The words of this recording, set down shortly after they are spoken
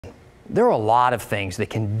There are a lot of things that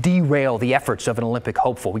can derail the efforts of an Olympic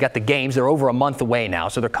hopeful. We got the games. They're over a month away now,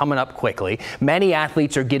 so they're coming up quickly. Many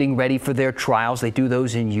athletes are getting ready for their trials. They do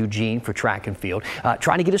those in Eugene for track and field,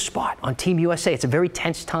 trying to get a spot on Team USA. It's a very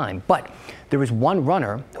tense time, but there is one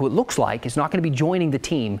runner who it looks like is not going to be joining the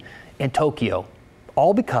team in Tokyo,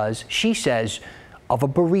 all because she says of a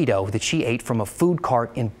burrito that she ate from a food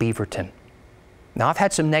cart in Beaverton. Now, I've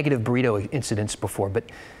had some negative burrito incidents before, but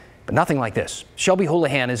nothing like this. Shelby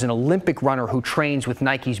Houlihan is an Olympic runner who trains with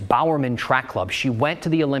Nike's Bowerman Track Club. She went to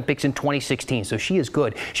the Olympics in 2016, so she is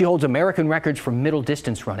good. She holds American records for middle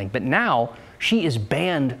distance running, but now she is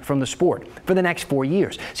banned from the sport for the next 4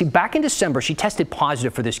 years. See, back in December, she tested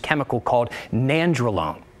positive for this chemical called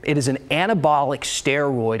nandrolone. It is an anabolic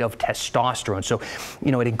steroid of testosterone, so,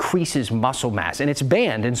 it increases muscle mass, and it's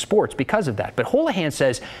banned in sports because of that. But Houlihan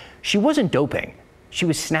says she wasn't doping, she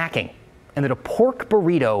was snacking, and that a pork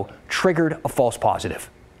burrito triggered a false positive.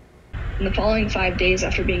 In the following 5 days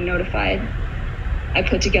after being notified, I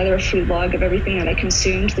put together a food log of everything that I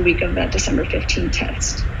consumed the week of that December 15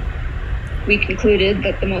 test. We concluded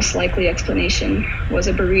that the most likely explanation was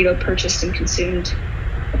a burrito purchased and consumed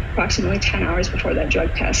approximately 10 hours before that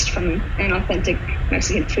drug test from an authentic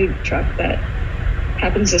Mexican food truck that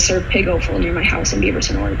happens to serve pig offal near my house in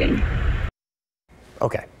Beaverton, Oregon.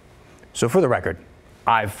 Okay, so for the record,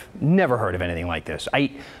 I've never heard of anything like this. I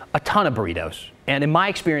eat a ton of burritos, and in my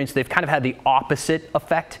experience, they've kind of had the opposite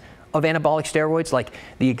effect of anabolic steroids, like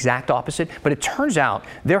the exact opposite. But it turns out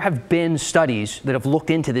there have been studies that have looked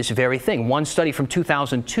into this very thing. One study from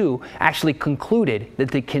 2002 actually concluded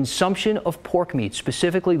that the consumption of pork meat,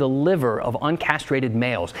 specifically the liver of uncastrated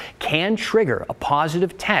males, can trigger a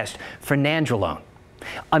positive test for nandrolone.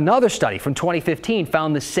 Another study from 2015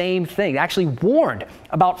 found the same thing, actually warned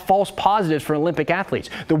about false positives for Olympic athletes.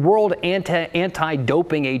 The World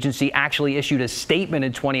Anti-Doping Agency actually issued a statement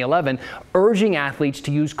in 2011 urging athletes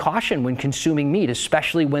to use caution when consuming meat,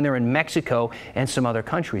 especially when they're in Mexico and some other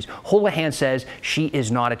countries. Houlihan says she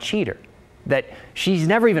is not a cheater, that she's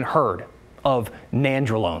never even heard of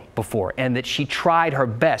nandrolone before, and that she tried her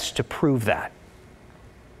best to prove that.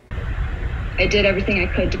 I did everything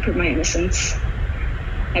I could to prove my innocence.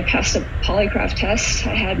 I passed a polygraph test.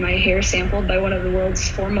 I had my hair sampled by one of the world's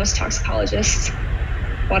foremost toxicologists.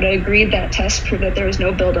 While I agreed that test proved that there was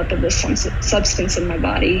no buildup of this substance in my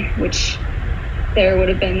body, which there would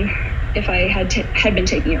have been if I had been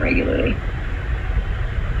taking it regularly.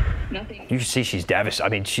 Nothing. You can see she's devastated. I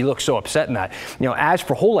mean, she looks so upset in that. As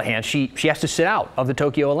for Houlihan, she has to sit out of the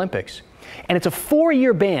Tokyo Olympics. And it's a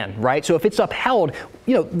 4-year ban, right? So if it's upheld,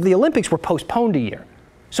 the Olympics were postponed a year.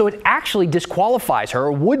 So it actually disqualifies her,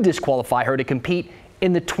 or would disqualify her, to compete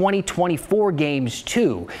in the 2024 games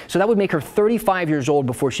too. So that would make her 35 years old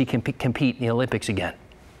before she can compete in the Olympics again.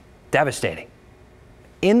 Devastating.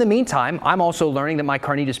 In the meantime, I'm also learning that my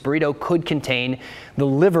carnitas burrito could contain the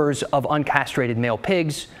livers of uncastrated male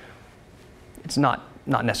pigs. It's not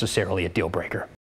necessarily a deal breaker.